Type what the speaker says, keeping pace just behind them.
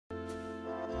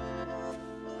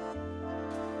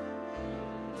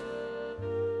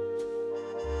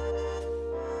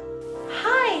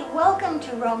Welcome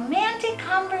to Romantic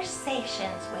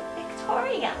Conversations with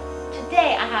Victoria.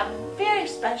 Today I have a very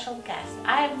special guest.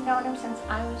 I have known him since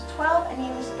I was 12 and he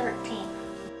was 13.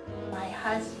 My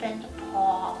husband,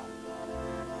 Paul.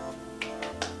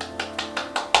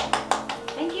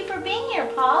 Thank you for being here,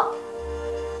 Paul.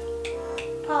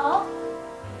 Paul,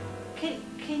 could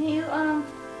you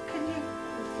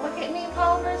look at me,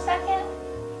 Paul, for a second?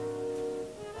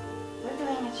 We're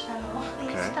doing a show.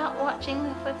 Please stop watching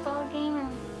the football game.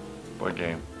 What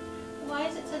game? Why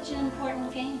is it such an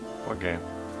important game? What game?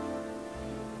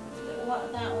 That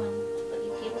one. But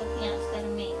you keep looking at instead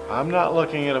of me. I'm not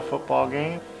looking at a football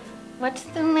game. What's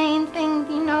the main thing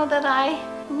you know that I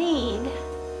need?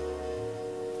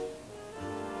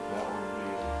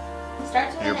 It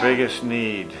starts with Your an biggest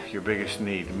need. Your biggest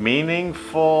need.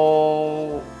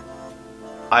 Meaningful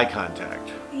eye contact.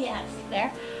 Yes,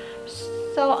 there.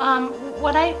 So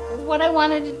what I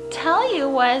wanted to tell you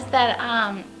was that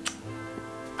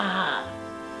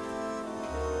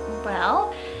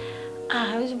well,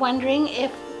 I was wondering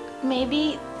if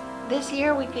maybe this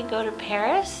year we could go to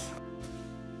Paris.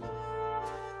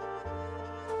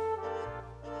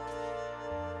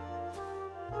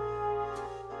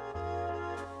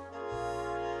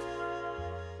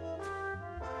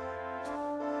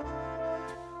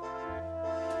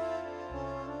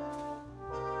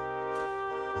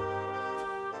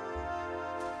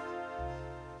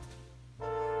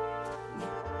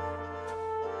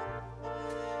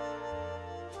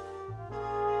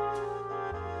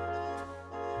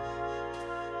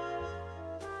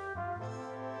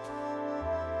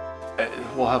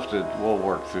 We'll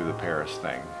work through the Paris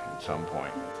thing at some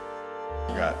point.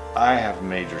 I have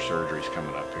major surgeries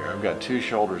coming up here. I've got 2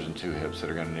 shoulders and 2 hips that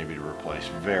are going to need me to replace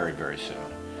very, very soon.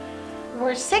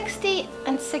 We're 60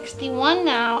 and 61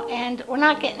 now, and we're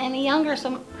not getting any younger,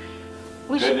 so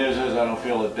Good news is I don't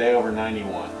feel a day over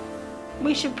 91.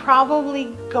 We should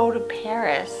probably go to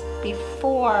Paris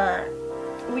before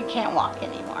we can't walk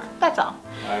anymore. That's all.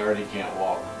 I already can't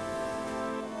walk.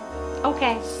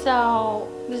 Okay, so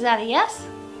is that a yes?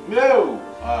 No!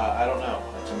 I don't know.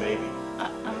 It's a maybe.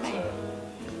 Maybe.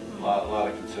 A lot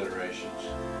of considerations.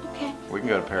 Okay. We can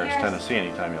go to Paris, Tennessee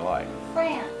anytime you like.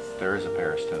 France. There is a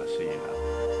Paris, Tennessee, you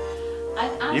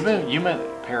know. You You meant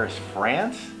Paris,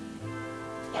 France?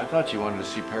 I thought you wanted to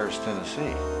see Paris,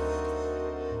 Tennessee.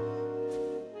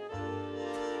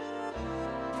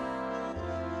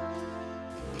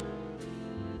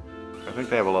 I think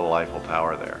they have a little Eiffel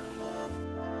Tower there.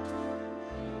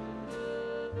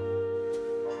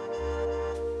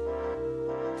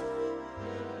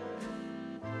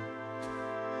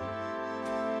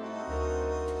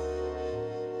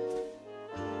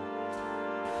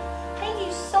 Thank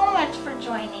you so much for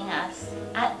joining us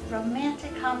at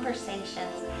Romantic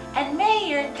Conversations, and may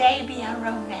your day be a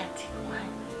romantic one.